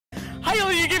Hi,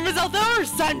 all you gamers out there,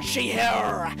 Zenshii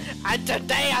here, and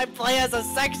today I play as a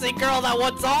sexy girl that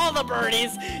wants all the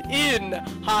birdies in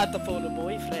Hatoful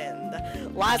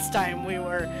Boyfriend. Last time we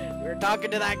were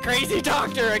talking to that crazy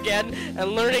doctor again,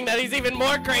 and learning that he's even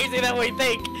more crazy than we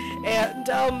think, and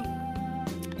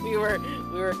we were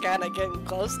kind of getting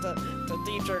close to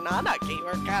Teacher Nanaki.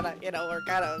 We're kind of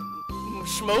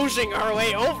schmoozing our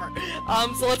way over.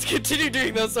 So let's continue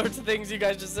doing those sorts of things. You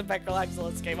guys just sit back, relax, and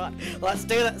let's game on. Let's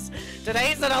do this.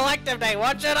 Today's an elective day.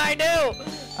 What should I do?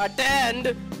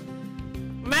 Attend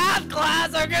math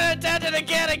class. I'm gonna attend it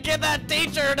again and get that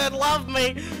teacher to love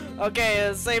me. Okay,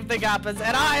 the same thing happens,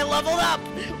 and I leveled up.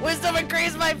 Wisdom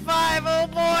increased by 5. Oh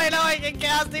boy, now I can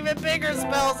cast even bigger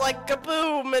spells like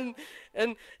Kaboom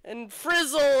and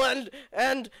Frizzle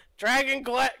and Dragon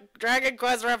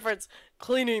Quest reference.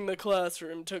 Cleaning the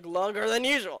classroom took longer than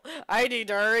usual. I need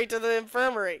to hurry to the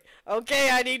infirmary.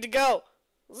 Okay, I need to go.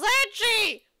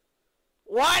 Zenshii!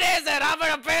 What is it? I'm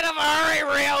in a bit of a hurry,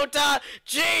 Ryota.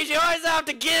 Jeez, you always have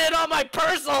to get in on my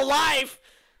personal life.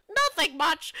 Nothing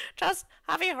much. Just,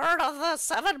 have you heard of the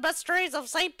 7 mysteries of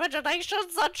St. Pagination,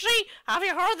 Zenshii? Have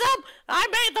you heard them? I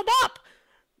made them up.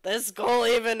 This school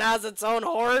even has its own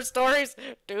horror stories?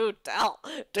 Do tell,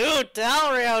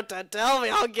 Ryota. Tell me.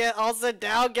 I'll sit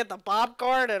down, get the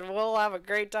popcorn, and we'll have a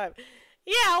great time.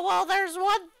 Yeah, well, there's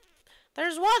one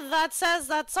that says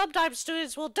that sometimes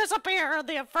students will disappear in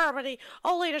the infirmary,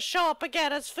 only to show up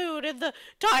again as food in the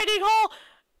dining hall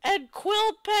and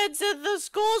quill pens in the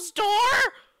school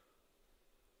store.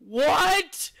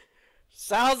 What?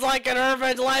 Sounds like an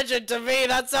urban legend to me.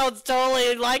 That sounds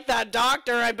totally like that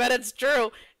doctor. I bet it's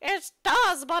true. It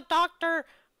does, but Dr.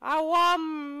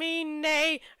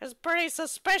 Awamine is pretty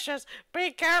suspicious. Be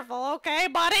careful, okay,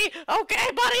 buddy?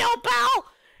 Okay, buddy, old pal?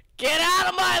 Get out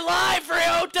of my life,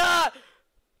 Ryota!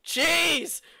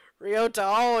 Jeez! Ryota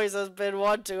always has been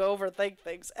one to overthink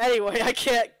things. Anyway, I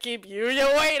can't keep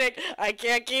Yuya waiting. I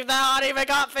can't keep that hot even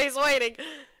got face waiting.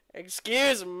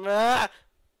 Excuse me. Huh?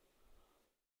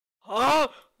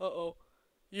 Uh-oh.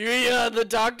 Yuya and the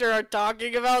doctor are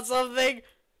talking about something?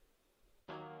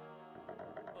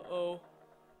 Uh-oh.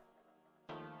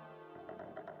 I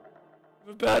have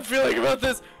a bad feeling about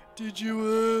this. Did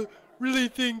you, really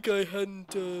think I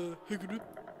hadn't, hooked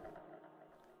up?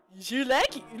 You sure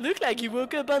look like you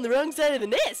woke up on the wrong side of the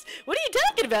nest. What are you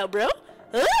talking about, bro?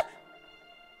 Huh?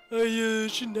 I,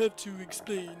 shouldn't have to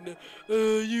explain.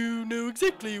 You know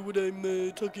exactly what I'm,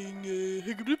 talking,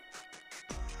 about.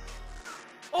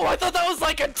 Oh, I thought that was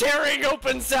like a tearing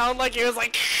open sound, like he was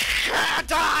like,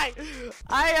 die!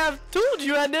 I have told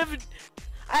you never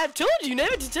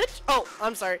to touch. Oh,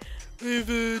 I'm sorry.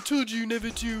 I've told you never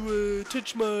to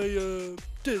touch my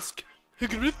desk.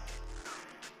 And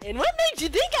what makes you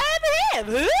think I ever have,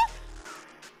 huh?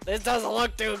 This doesn't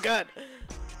look too good.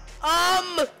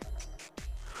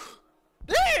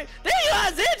 There you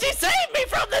are, Zenshii! Save me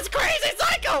from this crazy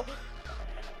psycho!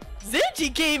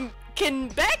 Zenshii can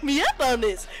back me up on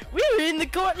this. We were in the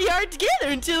courtyard together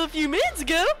until a few minutes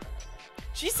ago.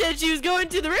 She said she was going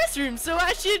to the restroom, so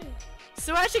I should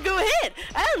go ahead.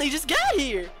 I only just got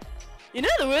here. In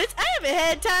other words, I haven't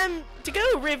had time to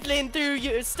go riffling through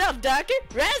your stuff, Doctor.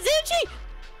 Right, Zenshii?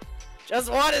 Just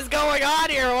what is going on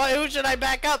here? Who should I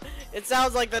back up? It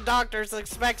sounds like the doctor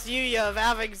suspects Yuya of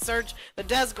having searched the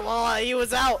desk while he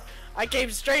was out. I came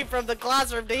straight from the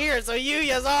classroom to here, so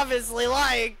Yuya's obviously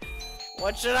lying.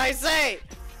 What should I say?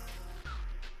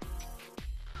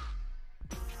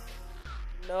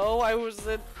 No, I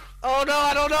wasn't. Oh no,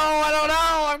 I don't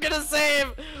know. I'm gonna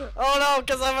save. Oh no,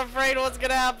 because I'm afraid what's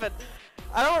gonna happen.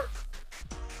 I'm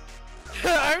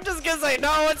just gonna say,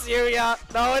 no, it's Yuya.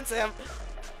 No, it's him.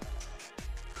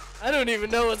 I don't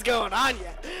even know what's going on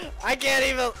yet. I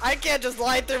can't just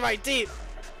lie through my teeth.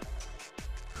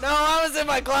 No, I was in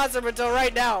my classroom until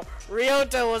right now.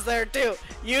 Ryota was there too.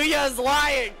 Yuya's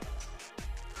lying.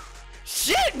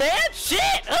 Shit, man!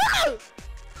 Shit! Oh!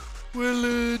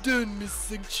 Well, done, Miss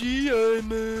Zenshii. I'm,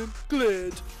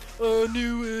 glad. Our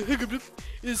new,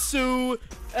 is so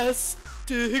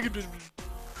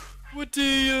What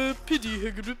a,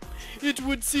 pity, It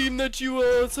would seem that you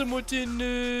are somewhat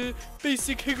in,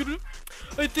 basic,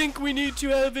 I think we need to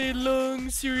have a long,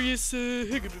 serious,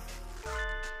 alone,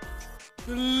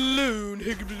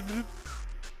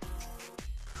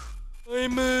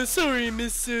 I'm sorry,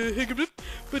 Miss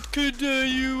but could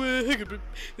you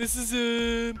this is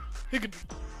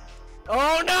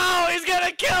Oh no, he's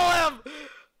gonna kill him!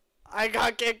 I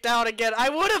got kicked out again. I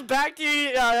would have backed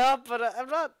you up, but I'm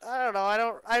not. I don't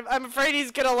know. I'm afraid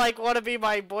he's gonna like want to be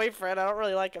my boyfriend. I don't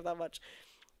really like him that much.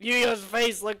 Yuya's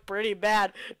face looked pretty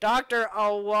bad. Dr.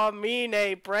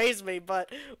 Awamine praised me, but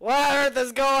what on earth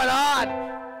is going on?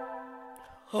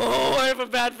 Oh, I have a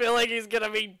bad feeling he's gonna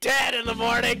be dead in the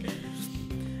morning.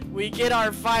 We get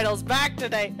our finals back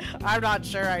today. I'm not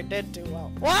sure I did too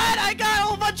well. What? I got a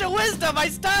whole bunch of wisdom. I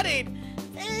studied.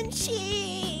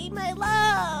 Zenshii, my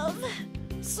love.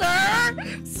 Sir?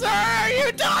 Sir, are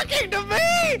you talking to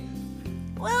me?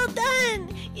 Well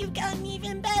done. You've gotten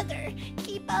even better.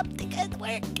 Keep up the good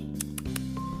work.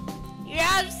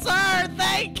 Yes, sir.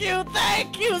 Thank you,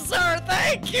 sir.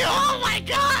 Thank you. Oh my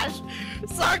gosh.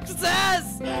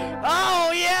 Success!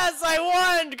 Oh, yes, I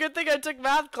won! Good thing I took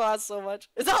math class so much.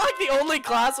 Is that like the only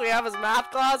class we have is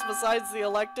math class besides the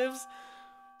electives?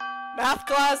 Math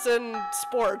class and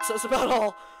sports, that's about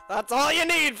all. That's all you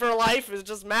need for life is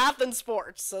just math and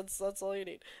sports. That's all you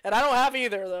need. And I don't have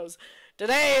either of those.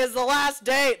 Today is the last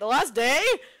day. The last day?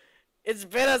 It's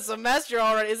been a semester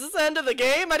already. Is this the end of the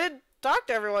game? I didn't talk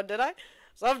to everyone, did I?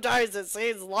 Sometimes it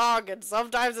seems long and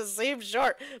sometimes it seems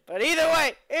short. But either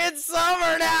way, it's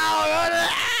summer now!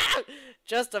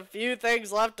 Just a few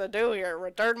things left to do here.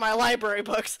 Return my library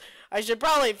books. I should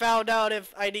probably find out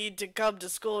if I need to come to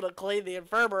school to clean the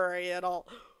infirmary and all.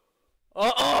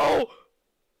 Uh-oh!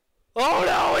 Oh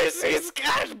no, he's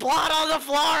got blood on the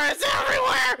floor! It's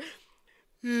everywhere!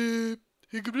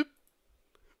 Hiccup.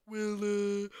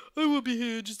 Well, I will be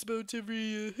here just about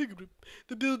every hiccup.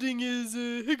 The building is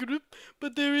hiccup,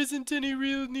 but there isn't any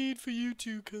real need for you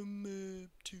to come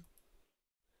to.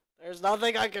 There's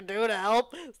nothing I can do to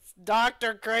help?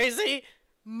 Dr. Crazy?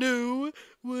 No.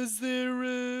 Was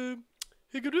there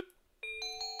hiccup?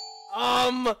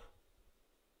 Uh-oh.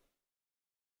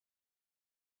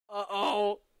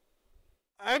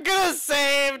 I'm gonna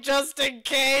save just in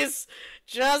case.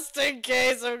 Just in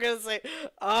case, I'm gonna say,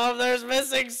 there's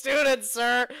missing students,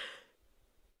 sir.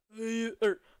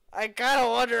 I kinda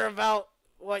wonder about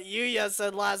what Yuya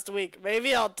said last week.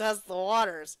 Maybe I'll test the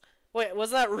waters. Wait,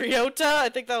 was that Ryota? I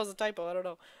think that was a typo, I don't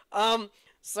know.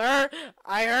 Sir,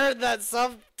 I heard that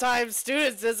sometimes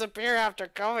students disappear after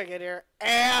coming in here,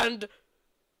 and...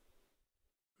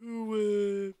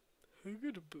 Who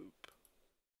gonna boop?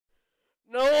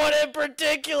 No one in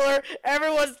particular.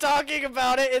 Everyone's talking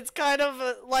about it. It's kind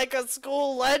of like a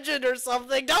school legend or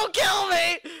something. Don't kill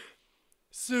me!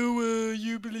 So,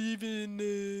 you believe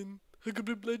in,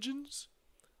 Hugabib legends?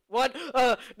 What?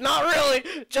 Not really.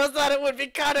 Just that it would be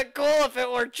kinda cool if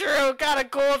it were true. Kinda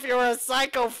cool if you were a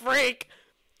psycho freak.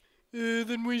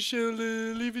 Then we shall,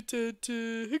 leave it at,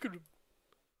 Hiccup.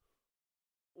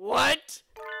 What?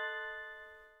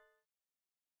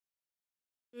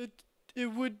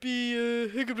 It would be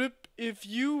hiccup if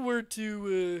you were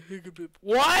to hiccup.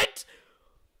 What?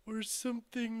 Or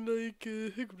something like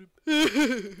hiccup.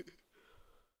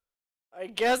 I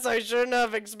guess I shouldn't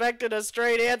have expected a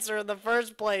straight answer in the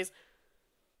first place.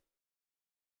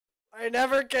 I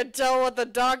never can tell what the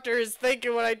doctor is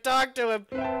thinking when I talk to him.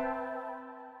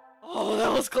 Oh,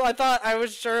 that was cool. I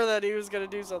was sure that he was gonna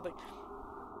do something.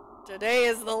 Today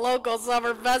is the local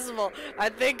summer festival. I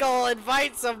think I'll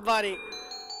invite somebody.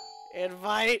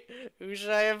 Invite? Who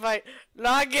should I invite?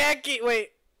 Nageki!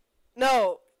 Wait.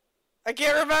 No. I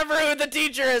can't remember who the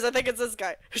teacher is. I think it's this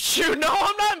guy. Shoot, no,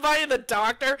 I'm not inviting the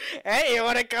doctor. Hey, you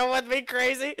wanna come with me,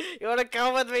 crazy? You wanna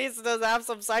come with me so let's have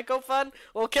some psycho fun?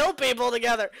 We'll kill people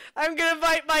together. I'm gonna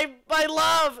invite my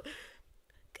love.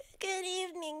 Good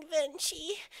evening,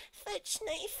 Zenshii. Such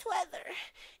nice weather.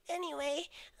 Anyway,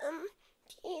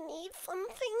 do you need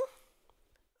something?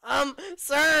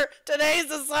 Sir, today's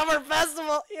the summer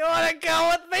festival. You wanna go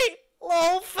with me?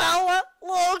 Little fella,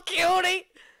 little cutie.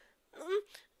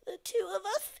 The two of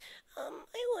us?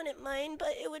 I wouldn't mind,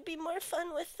 but it would be more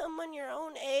fun with someone your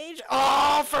own age.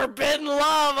 Oh, forbidden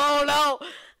love, oh no.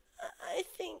 I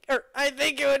think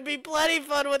it would be plenty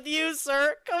fun with you,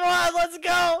 sir. Come on, let's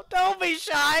go. Don't be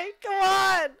shy. Come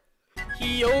on.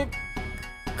 Hiyoko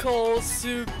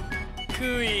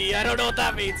Sukui. I don't know what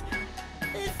that means.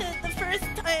 This is the first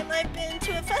time I've been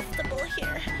to a festival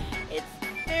here. It's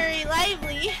very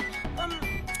lively.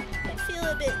 I feel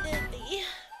a bit dizzy.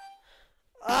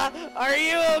 Are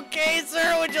you okay,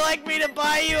 sir? Would you like me to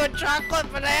buy you a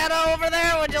chocolate banana over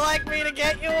there? Would you like me to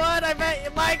get you one? I bet you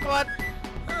like one.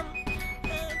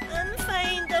 I'm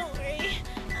fine, don't worry.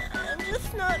 I'm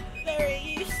just not very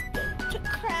used to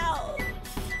crowds.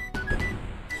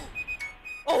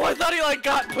 Oh, I thought he like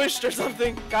got pushed or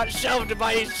something. Got shoved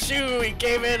by his shoe. He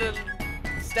came in and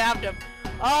stabbed him.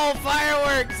 Oh,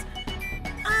 fireworks!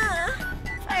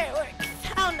 Fireworks.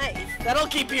 How nice. That'll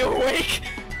keep you awake.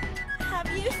 Have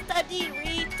you studied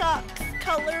redox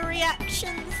color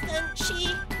reactions,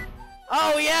 Zenshii?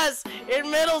 Oh yes,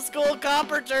 in middle school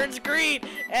copper turns green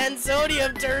and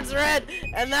sodium turns red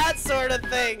and that sort of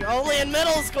thing. Only in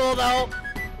middle school though.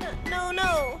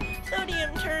 No.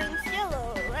 Sodium turns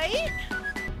yellow, right?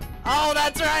 Oh,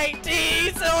 that's right.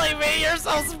 Tee, silly me. You're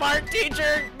so smart,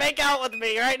 teacher. Make out with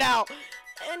me right now.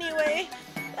 Anyway,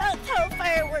 that's how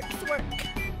fireworks work.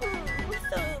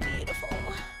 So beautiful.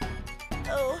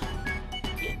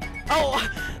 Oh,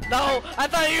 no. I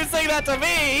thought you were saying that to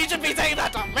me. He should be saying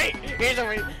that to me. He should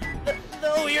be.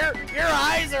 Though your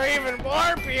eyes are even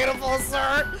more beautiful,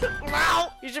 sir.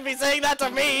 Wow. You should be saying that to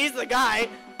me. He's the guy.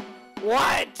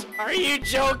 What? Are you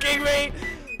joking me?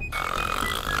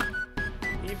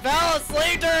 He fell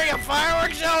asleep during a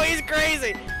fireworks show? He's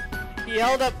crazy. He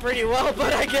held up pretty well,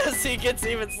 but I guess he gets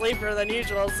even sleepier than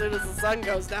usual as soon as the sun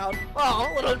goes down.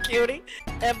 Oh, little cutie.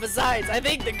 And besides, I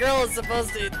think the girl is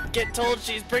supposed to get told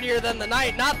she's prettier than the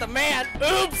night, not the man.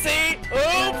 Oopsie!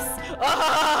 Oops!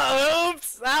 Oh,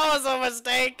 oops! That was a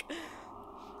mistake.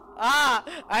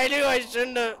 I knew I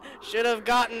should have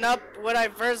gotten up when I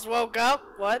first woke up.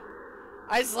 What?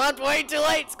 I slept way too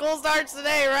late. School starts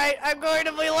today, right? I'm going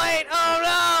to be late. Oh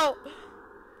no!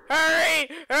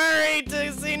 Hurry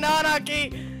to see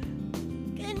Nanaki.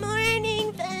 Good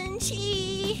morning,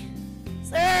 Zenshii.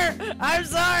 Sir, I'm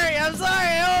sorry.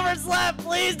 I overslept.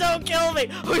 Please don't kill me.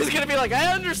 Oh, he's gonna be like,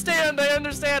 I understand.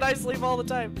 I sleep all the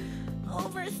time.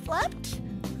 Overslept?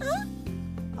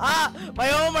 Huh? My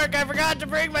homework. I forgot to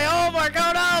bring my homework.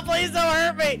 Oh no, please don't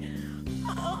hurt me.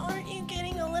 Aren't you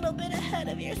getting a little bit ahead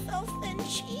of yourself,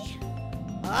 Zenshii?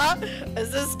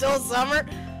 Is this still summer?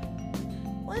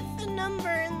 What's the number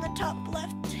in the top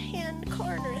left-hand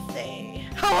corner say?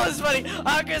 Oh, it's funny.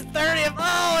 August 30th.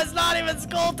 Oh, it's not even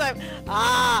school time.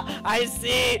 I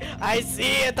see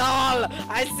it all.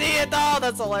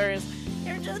 That's hilarious.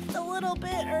 You're just a little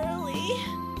bit early.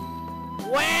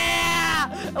 Where?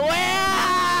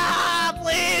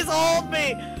 Please hold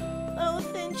me. Oh,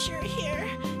 since you're here,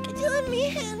 could you lend me a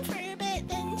hand for a bit,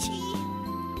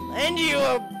 Zenshii? Lend you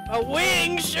a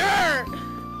wing? Sure.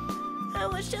 I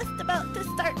was just about to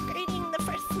start grading the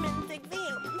freshman's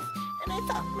exams, and I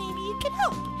thought maybe you could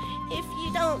help if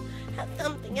you don't have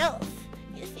something else.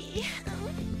 You see,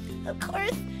 of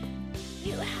course,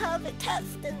 you have a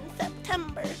test in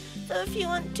September, so if you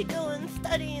want to go and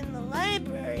study in the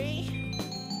library...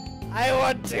 I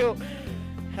want to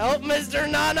help Mr.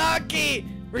 Nanaki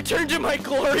return to my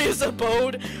glorious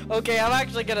abode. Okay, I'm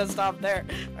actually gonna stop there.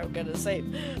 I'm gonna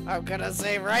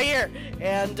save right here.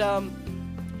 And,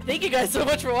 thank you guys so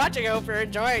much for watching. I hope you're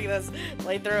enjoying this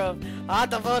playthrough of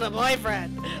Hatoful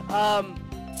Boyfriend.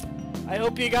 I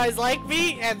hope you guys like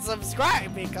me and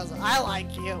subscribe because I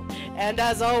like you. And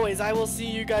as always, I will see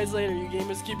you guys later. You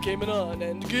gamers keep gaming on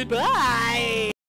and goodbye.